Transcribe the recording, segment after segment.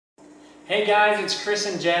Hey guys, it's Chris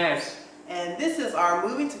and Jazz. And this is our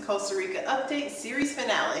Moving to Costa Rica Update Series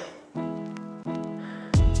finale.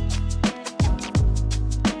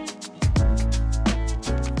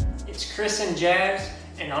 It's Chris and Jazz,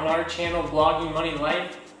 and on our channel, Blogging Money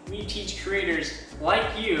Life, we teach creators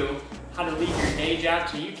like you how to leave your day job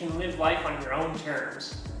so you can live life on your own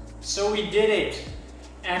terms. So we did it!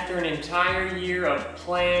 After an entire year of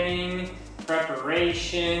planning,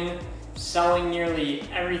 preparation, selling nearly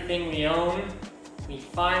everything we own, we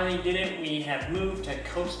finally did it. We have moved to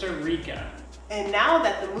Costa Rica. And now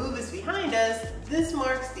that the move is behind us, this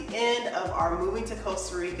marks the end of our Moving to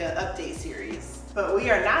Costa Rica Update Series. But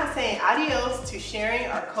we are not saying adios to sharing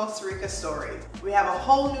our Costa Rica story. We have a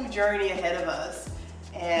whole new journey ahead of us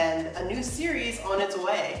and a new series on its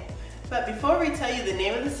way. But before we tell you the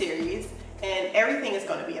name of the series and everything it's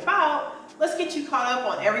going to be about, let's get you caught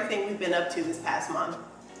up on everything we've been up to this past month.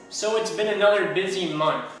 So it's been another busy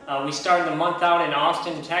month. We started the month out in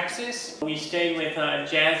Austin, Texas. We stayed with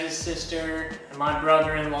Jazz's sister and my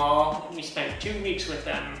brother-in-law. We spent 2 weeks with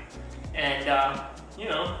them. And, you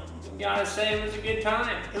know, gotta say it was a good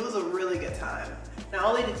time. It was a really good time. Not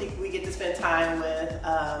only did we get to spend time with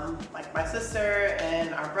like my sister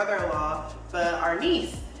and our brother-in-law, but our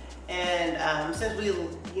niece. And since we,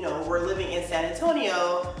 were living in San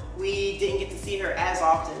Antonio, we didn't get to see her as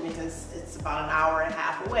often because it's about an hour and a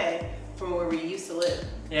half away from where we used to live.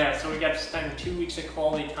 Yeah, so we got to spend 2 weeks of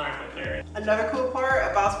quality time with her. Another cool part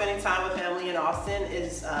about spending time with family in Austin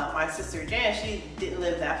is my sister Jan. She didn't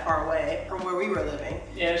live that far away from where we were living.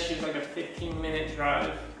 Yeah, she's like a 15-minute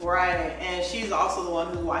drive. Right, and she's also the one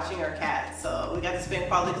who's watching our cat. So we got to spend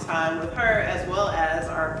quality time with her as well as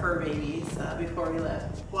our fur babies before we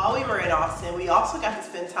left. While we were in Austin, we also got to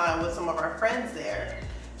spend time with some of our friends there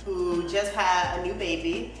who just had a new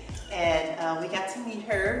baby. And we got to meet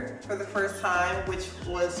her for the first time, which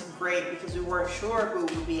was great because we weren't sure if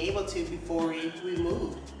we would be able to before we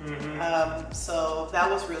moved. Mm-hmm. So that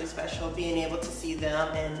was really special, being able to see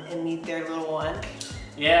them and meet their little one.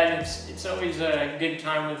 Yeah, and it's always a good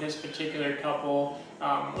time with this particular couple.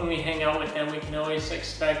 When we hang out with them, we can always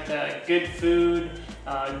expect good food,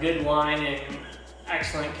 good wine, and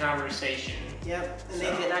excellent conversation. Yep, and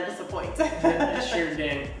they did not disappoint. They sure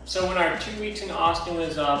did. So when our 2 weeks in Austin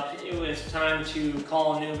was up, it was time to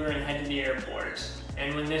call an Uber and head to the airport.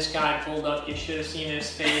 And when this guy pulled up, you should have seen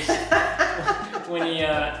his face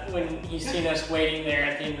when he seen us waiting there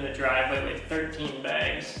at the end of the driveway with 13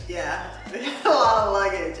 bags. Yeah, we had a lot of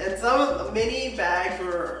luggage, and many bags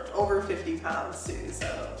were over 50 pounds too,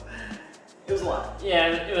 so it was a lot. Yeah,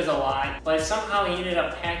 it was a lot. But somehow he ended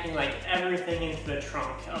up packing like everything into the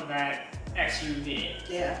trunk of that SUV.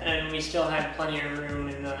 Yeah. And we still had plenty of room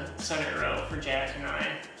in the center row for Jazz and I.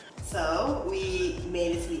 So we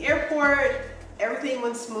made it to the airport. Everything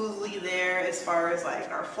went smoothly there as far as like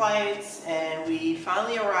our flights, and we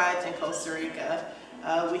finally arrived in Costa Rica.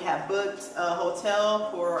 We had booked a hotel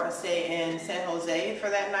for a stay in San Jose for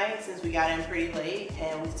that night since we got in pretty late,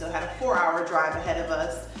 and we still had a 4-hour drive ahead of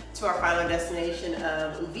us to our final destination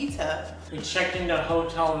of Uvita. We checked into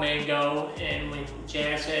Hotel Mango, and when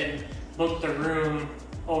Jazz had booked the room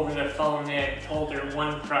over the phone, they had told her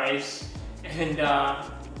one price, and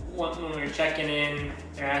when we were checking in,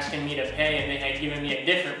 they're asking me to pay, and they had given me a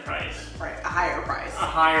different price. Right, a higher price. A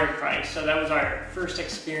higher price. So that was our first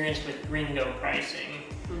experience with Gringo pricing.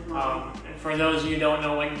 Mm-hmm. And for those of you who don't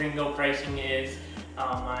know what Gringo pricing is,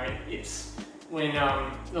 it's when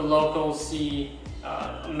the locals see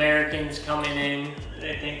Americans coming in,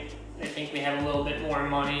 they think we have a little bit more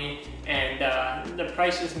money, and the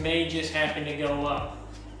prices may just happen to go up,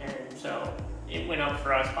 and so it went up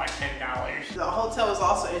for us by $10. The hotel was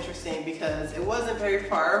also interesting because it wasn't very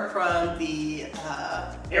far from the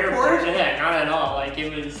airport. Yeah, not at all. Like,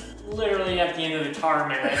 it was literally at the end of the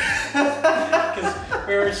tarmac. Because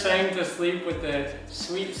we were staying to sleep with the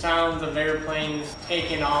sweet sounds of airplanes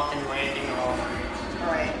taking off and landing all night.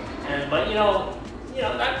 Right. But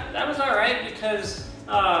that was all right because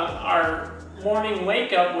our morning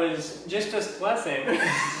wake up was just as pleasant.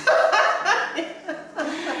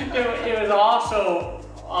 It was also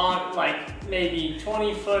on like maybe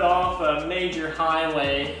 20 foot off a major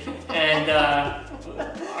highway, and our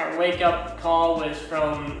wake up call was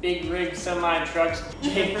from big rig semi trucks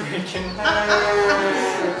breaking town.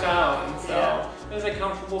 So yeah. It was a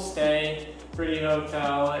comfortable stay. Pretty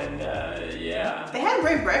hotel, and yeah. They had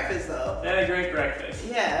great breakfast though. They had a great breakfast.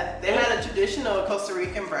 Yeah, they had a traditional Costa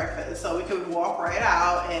Rican breakfast, so we could walk right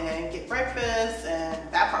out and get breakfast, and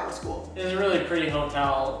that part was cool. It was a really pretty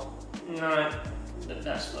hotel, not the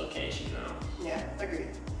best location though. Yeah,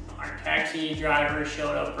 agreed. Our taxi driver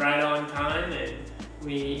showed up right on time, and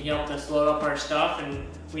He helped us load up our stuff and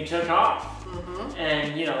we took off.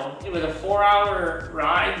 And you know, it was a 4-hour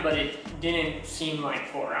ride, but it didn't seem like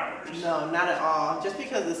 4 hours. No, not at all. Just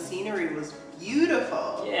because the scenery was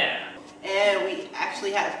beautiful. Yeah. And we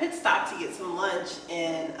actually had a pit stop to get some lunch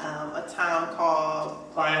in a town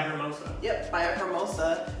called Playa Hermosa. Yep, Playa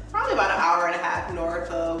Hermosa. Probably about an hour and a half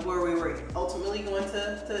north of where we were ultimately going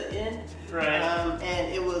to end. Right.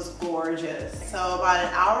 And it was gorgeous. So about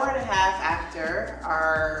an hour and a half after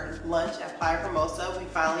our lunch at Playa Hermosa, we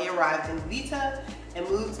finally arrived in Uvita and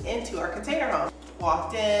moved into our container home.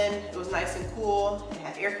 Walked in, it was nice and cool. It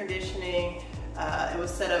had air conditioning. It was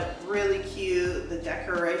set up really cute. The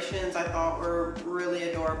decorations I thought were really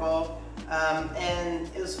adorable. And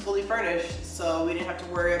it was fully furnished, so we didn't have to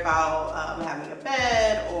worry about having a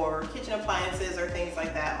bed or kitchen appliances or things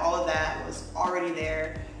like that. All of that was already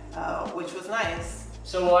there, which was nice.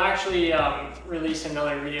 So we'll actually release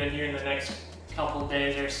another video here in the next couple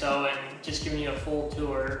days or so and just giving you a full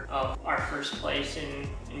tour of our first place in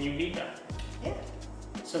Uvita. Yeah.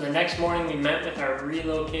 So the next morning we met with our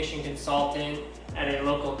relocation consultant at a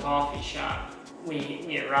local coffee shop.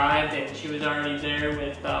 We arrived and she was already there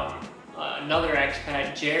with another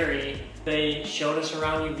expat, Jerry. They showed us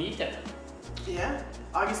around Uvita. Yeah,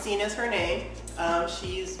 Augustina is her name.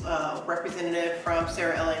 She's a representative from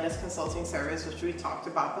Sarah Elena's consulting service, which we talked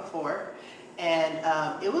about before.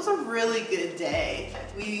 And it was a really good day.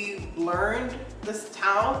 We learned this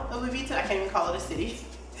town of Uvita. I can't even call it a city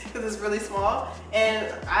because it's really small.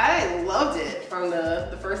 And I loved it from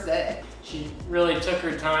the first day. She really took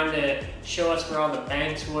her time to show us where all the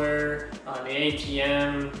banks were, the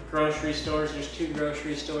ATM, grocery stores. There's 2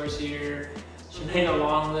 grocery stores here. She made a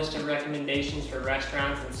long list of recommendations for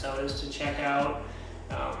restaurants and sodas to check out.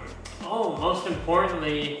 Most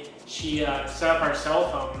importantly, she set up our cell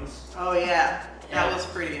phones. Oh yeah, that was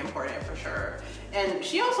pretty important for sure. And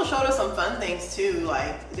she also showed us some fun things too,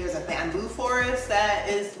 like there's a bamboo forest that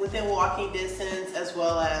is within walking distance, as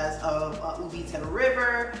well as a Uvita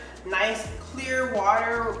river, nice clear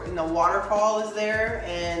water, and the waterfall is there,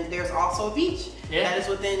 and there's also a beach that is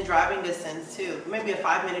within driving distance too. Maybe a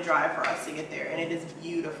 5-minute drive for us to get there, and it is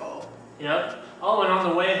beautiful. Yep. Oh, and on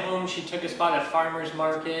the way home, she took us by the farmer's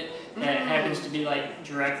market that happens to be like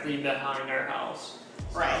directly behind our house.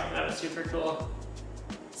 So that was super cool.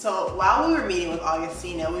 So while we were meeting with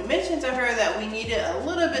Augustina, we mentioned to her that we needed a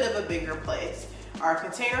little bit of a bigger place. Our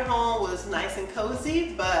container home was nice and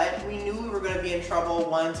cozy, but we knew we were going to be in trouble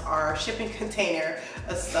once our shipping container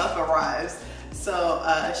of stuff arrives. So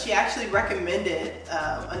she actually recommended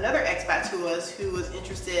another expat to us who was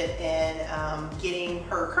interested in getting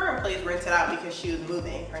her current place rented out because she was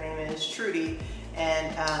moving. Her name is Trudy.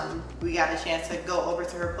 And we got a chance to go over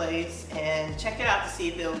to her place and check it out to see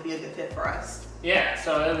if it would be a good fit for us. Yeah,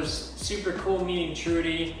 so it was super cool meeting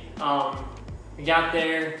Trudy. We got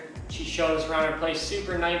there, she showed us around her place,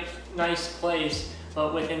 super nice place,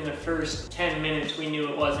 but within the first 10 minutes we knew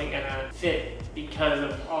it wasn't gonna fit because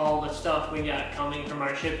of all the stuff we got coming from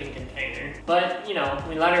our shipping container. But, you know,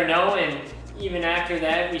 we let her know, and even after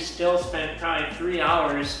that, we still spent probably 3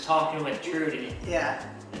 hours talking with Trudy. Yeah.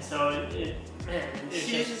 And so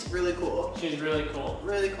she's just really cool. She's really cool.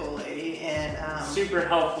 Really cool lady, and super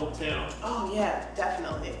helpful too. Oh yeah,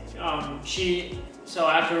 definitely. So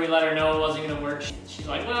after we let her know it wasn't gonna work, she's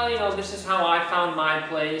like, well, you know, this is how I found my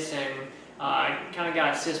place, and I kind of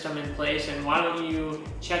got a system in place, and why don't you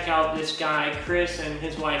check out this guy Chris and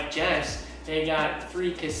his wife Jess? They got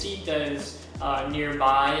 3 casitas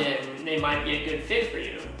nearby, and they might be a good fit for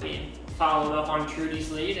you. We followed up on Trudy's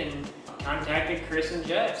lead and contacted Chris and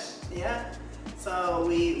Jess. Yeah. So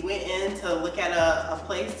we went in to look at a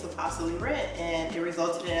place to possibly rent, and it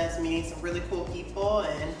resulted in us meeting some really cool people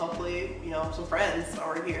and hopefully, you know, some friends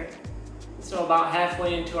over here. So about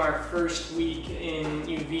halfway into our first week in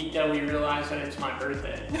Uvita, we realized that it's my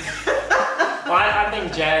birthday. Well, I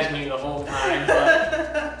think Jazz knew the whole time,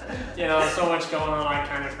 but you know, so much going on, I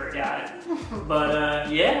kind of forgot.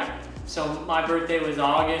 But yeah, so my birthday was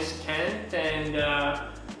August 10th, and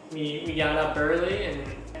we got up early and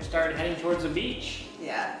started heading towards the beach.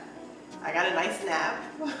 Yeah, I got a nice nap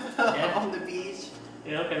on the beach.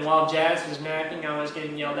 Yep, and while Jazz was napping, I was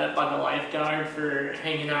getting yelled at by the lifeguard for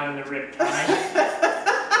hanging out in the riptide.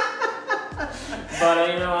 But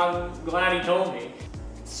you know, I'm glad he told me.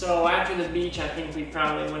 So after the beach, I think we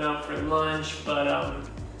probably went out for lunch, but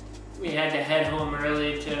we had to head home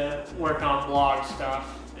early to work on blog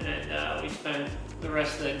stuff, and we spent the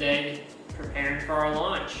rest of the day preparing for our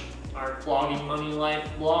launch. Our Vlogging Money Life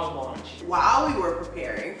blog launch. While we were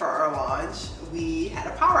preparing for our launch, we had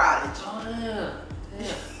a power outage. Oh yeah.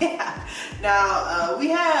 Yeah. Now, we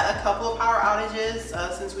had a couple of power outages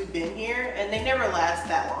since we've been here, and they never last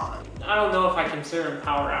that long. I don't know if I consider them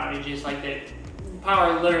power outages. Like, the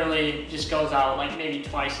power literally just goes out like maybe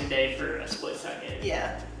twice a day for a split second.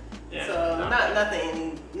 Yeah. Yeah, So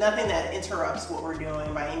nothing that interrupts what we're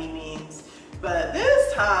doing by any means. But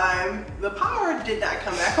this time, the power did not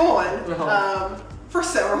come back on for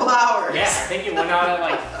several hours. Yeah, I think it went out at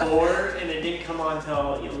like 4 and it didn't come on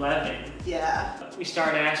until 11. Yeah. We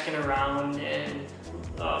started asking around and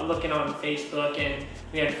looking on Facebook, and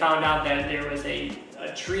we had found out that there was a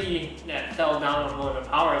tree that fell down on one of the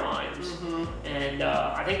power lines. And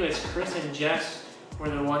I think it was Chris and Jess were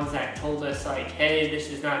the ones that told us, like, hey, this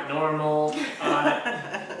is not normal.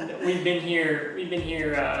 We've been here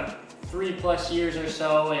 3+ years or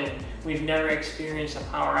so, and we've never experienced a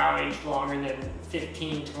power outage longer than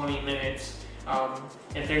 15-20 minutes.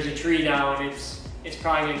 If there's a tree down, it's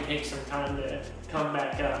probably gonna take some time to come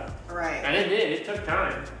back up. Right. And it did, it took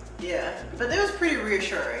time. Yeah, but it was pretty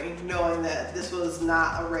reassuring knowing that this was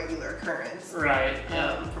not a regular occurrence. Right.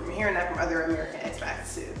 From hearing that from other American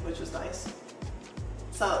expats too, which was nice.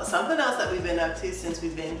 So something else that we've been up to since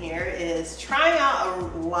we've been here is trying out a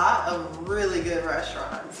lot of really good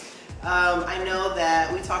restaurants. I know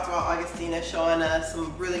that we talked about Augustina showing us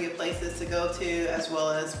some really good places to go to, as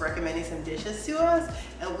well as recommending some dishes to us,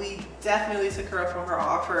 and we definitely took her up on her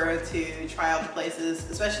offer to try out the places,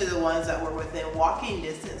 especially the ones that were within walking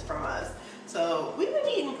distance from us. So we've been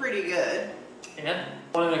eating pretty good. Yeah.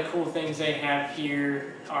 One of the cool things they have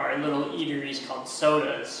here are little eateries called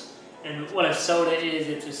sodas. And what a soda is,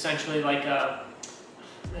 it's essentially like a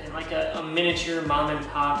miniature mom and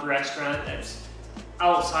pop restaurant that's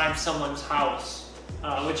outside someone's house,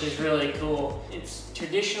 which is really cool. It's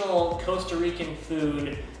traditional Costa Rican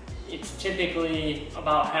food. It's typically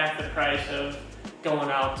about half the price of going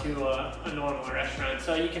out to a normal restaurant.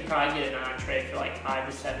 So you can probably get an entree for like $5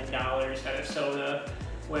 to $7 at a soda,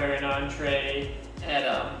 where an entree at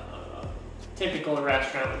a typical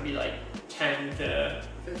restaurant would be like 10 to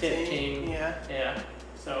 15. Yeah.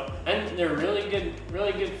 So, and they're really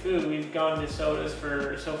good food. We've gone to sodas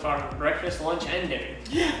for so far breakfast, lunch, and dinner.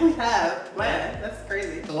 We have. Man, that's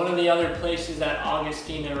crazy. So one of the other places that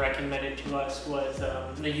Augustina recommended to us was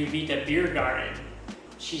the Uvita beer garden.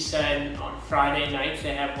 She said on Friday nights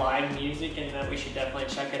they have live music and that we should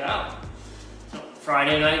definitely check it out. So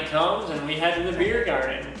Friday night comes and we head to the beer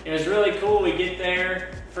garden. It was really cool. We get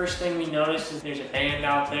there. First thing we notice is there's a band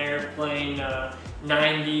out there playing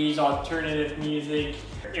 90s alternative music.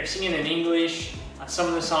 They're singing in English. Some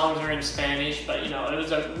of the songs are in Spanish, but it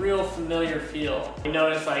was a real familiar feel. We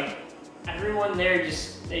noticed like everyone there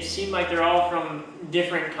they seem like they're all from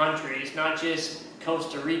different countries, not just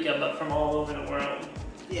Costa Rica, but from all over the world.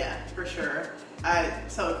 Yeah, for sure. I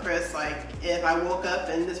told Chris, like, if I woke up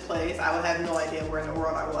in this place, I would have no idea where in the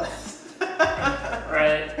world I was.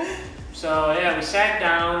 Right. So yeah, we sat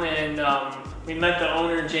down and we met the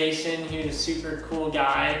owner, Jason. He was a super cool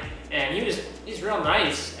guy, and he's real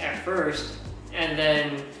nice at first. And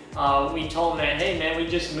then we told him that, hey man, we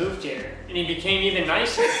just moved here, and he became even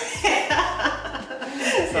nicer. So,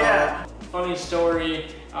 yeah. Funny story.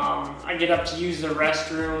 I get up to use the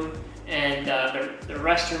restroom, and the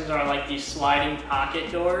restrooms are like these sliding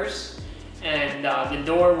pocket doors, and the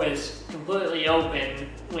door was completely open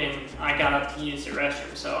when I got up to use the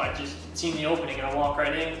restroom. So I just seen the opening and I walk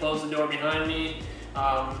right in, close the door behind me,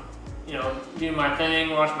 do my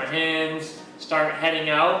thing, wash my hands, start heading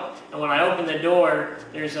out. And when I open the door,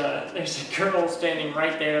 there's a girl standing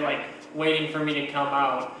right there, like waiting for me to come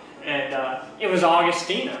out. And it was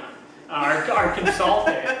Augustina, our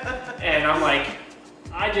consultant. And I'm like,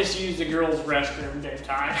 I just used the girls' restroom, didn't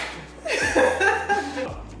I?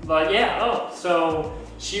 But yeah, so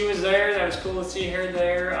she was there. That was cool to see her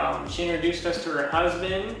there. She introduced us to her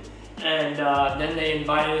husband, and then they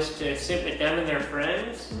invited us to sit with them and their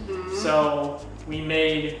friends. So we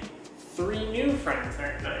made 3 new friends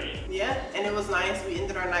that night. Yeah, and it was nice. We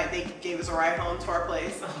ended our night. They gave us a ride home to our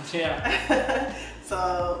place. Oh, yeah.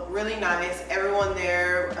 So really nice. Everyone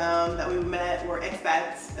there that we met were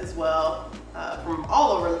expats as well, from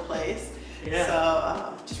all over the place. Yeah.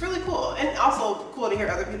 So just really cool, and also cool to hear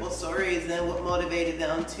other people's stories and what motivated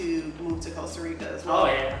them to move to Costa Rica as well. Oh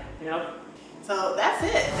yeah, yep. So that's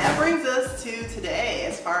it. That brings us to today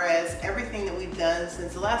as far as everything that we've done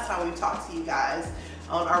since the last time we talked to you guys.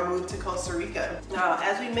 on our move to Costa Rica. Now,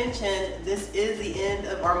 as we mentioned, this is the end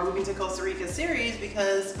of our Moving to Costa Rica series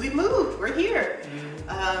because we moved, we're here.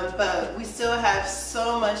 But we still have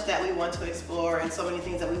so much that we want to explore and so many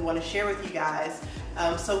things that we want to share with you guys.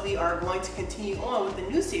 So we are going to continue on with the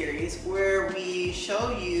new series where we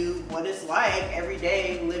show you what it's like every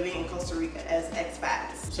day living in Costa Rica as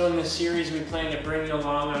expats. So in this series, we plan to bring you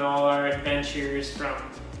along on all our adventures, from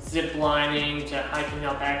zip lining to hiking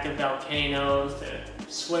up active volcanoes to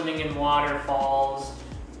swimming in waterfalls,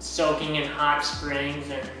 soaking in hot springs,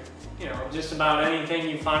 and just about anything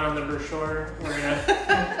you find on the brochure,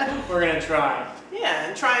 we're gonna try. Yeah,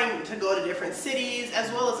 and trying to go to different cities,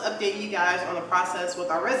 as well as update you guys on the process with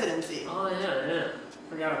our residency. Oh yeah,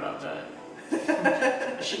 forgot about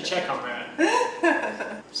that. I should check on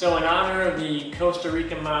that. So in honor of the Costa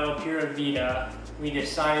Rican model Pura Vida, we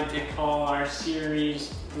decided to call our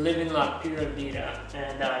series Livin La Pura Vida.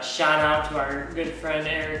 And shout out to our good friend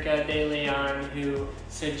Erica De Leon, who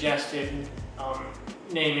suggested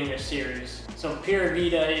naming the series. So Pura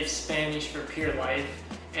Vida is Spanish for pure life,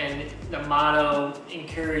 and the motto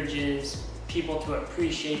encourages people to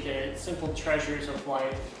appreciate the simple treasures of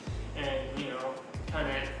life and kind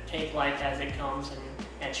of take life as it comes and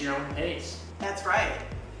at your own pace. That's right.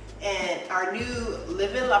 And our new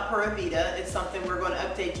Livin La Pura Vida is something we're going to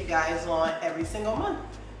update you guys on every single month.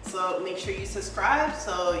 So make sure you subscribe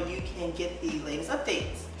so you can get the latest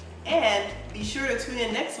updates. And be sure to tune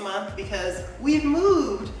in next month because we've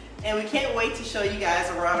moved and we can't wait to show you guys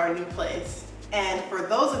around our new place. And for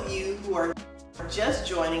those of you who are just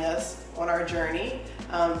joining us on our journey,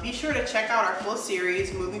 be sure to check out our full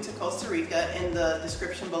series, Moving to Costa Rica, in the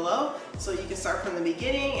description below so you can start from the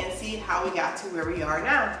beginning and see how we got to where we are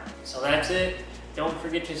now. So that's it. Don't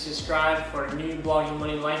forget to subscribe for new Blogging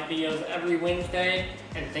Money Life videos every Wednesday,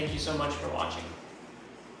 and thank you so much for watching.